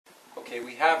Okay,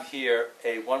 we have here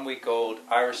a 1-week-old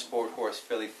Irish Sport Horse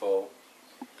filly foal.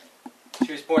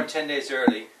 She was born 10 days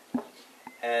early,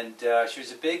 and she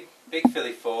was a big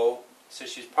filly foal, so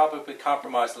she was probably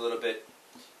compromised a little bit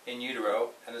in utero,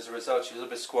 and as a result she was a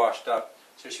little bit squashed up.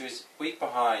 So she was weak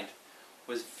behind,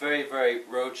 was very, very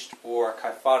roached or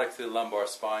kyphotic through the lumbar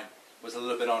spine, was a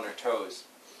little bit on her toes.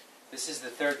 This is the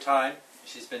third time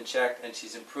she's been checked, and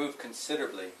she's improved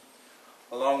considerably.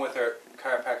 Along with her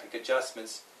chiropractic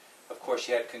adjustments, of course,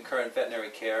 she had concurrent veterinary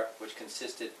care, which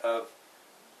consisted of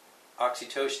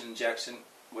oxytocin injection,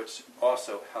 which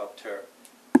also helped her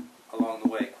along the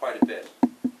way quite a bit.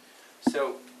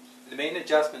 So the main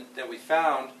adjustment that we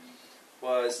found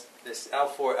was this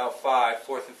L4, L5,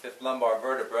 fourth and fifth lumbar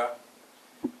vertebra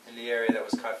in the area that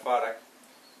was kyphotic.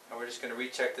 And we're just going to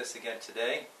recheck this again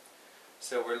today.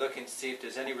 So we're looking to see if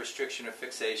there's any restriction or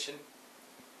fixation.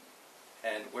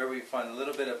 And where we find a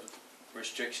little bit of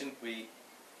restriction, we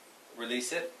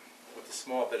release it with a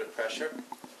small bit of pressure.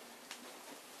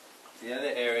 The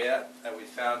other area that we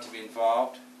found to be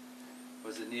involved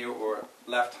was the near or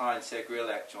left hind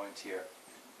sacroiliac joint here.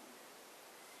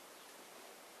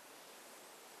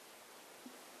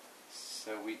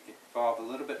 So we involve a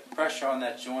little bit of pressure on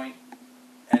that joint,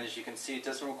 and as you can see, it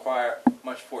doesn't require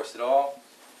much force at all.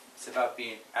 It's about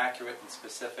being accurate and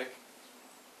specific.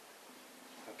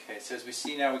 Okay, so as we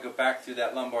see now, we go back through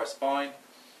that lumbar spine.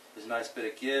 There's a nice bit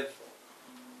of give.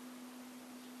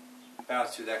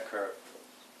 Bounce through that curve.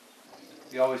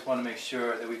 We always want to make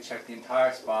sure that we check the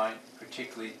entire spine,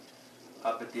 particularly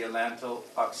up at the atlantal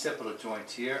occipital joint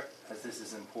here, as this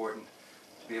is important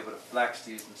to be able to flex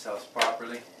to use themselves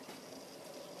properly.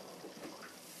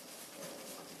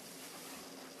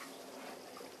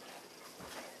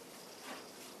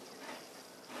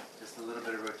 Just a little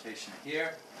bit of rotation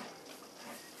here.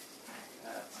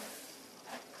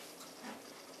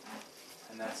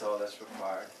 And that's all that's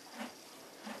required.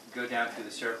 Go down through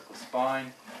the cervical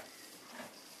spine,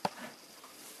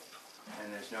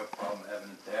 and there's no problem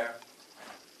evident there.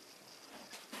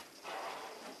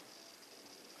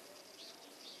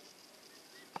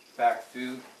 Back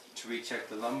through to recheck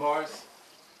the lumbars.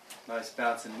 Nice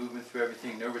bounce and movement through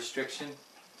everything, no restriction,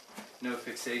 no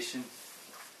fixation,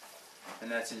 and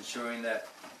that's ensuring that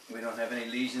we don't have any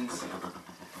lesions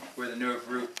where the nerve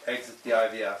root exits the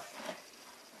IVF.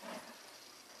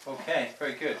 Okay,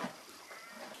 very good.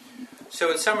 So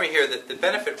in summary here, the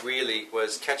benefit really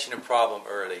was catching a problem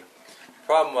early. The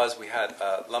problem was we had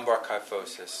lumbar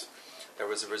kyphosis. That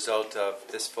was a result of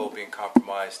this foal being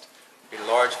compromised, a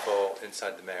large foal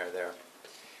inside the mare there.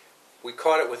 We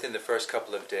caught it within the first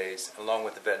couple of days. Along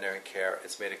with the veterinary care,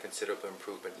 it's made a considerable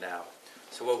improvement now.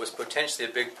 So what was potentially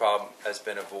a big problem has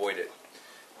been avoided.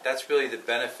 That's really the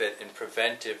benefit in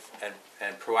preventive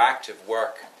and proactive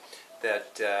work,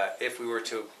 that if we were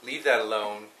to leave that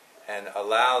alone and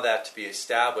allow that to be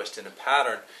established in a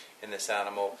pattern in this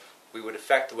animal, we would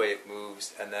affect the way it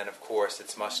moves, and then of course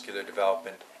its muscular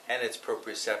development and its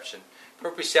proprioception.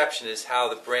 Proprioception is how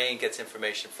the brain gets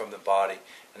information from the body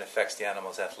and affects the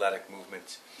animal's athletic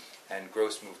movement and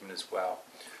gross movement as well.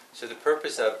 So the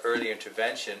purpose of early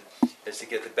intervention is to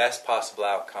get the best possible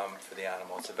outcome for the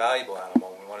animal. It's a valuable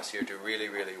animal, and we want to see her do really,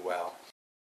 really well.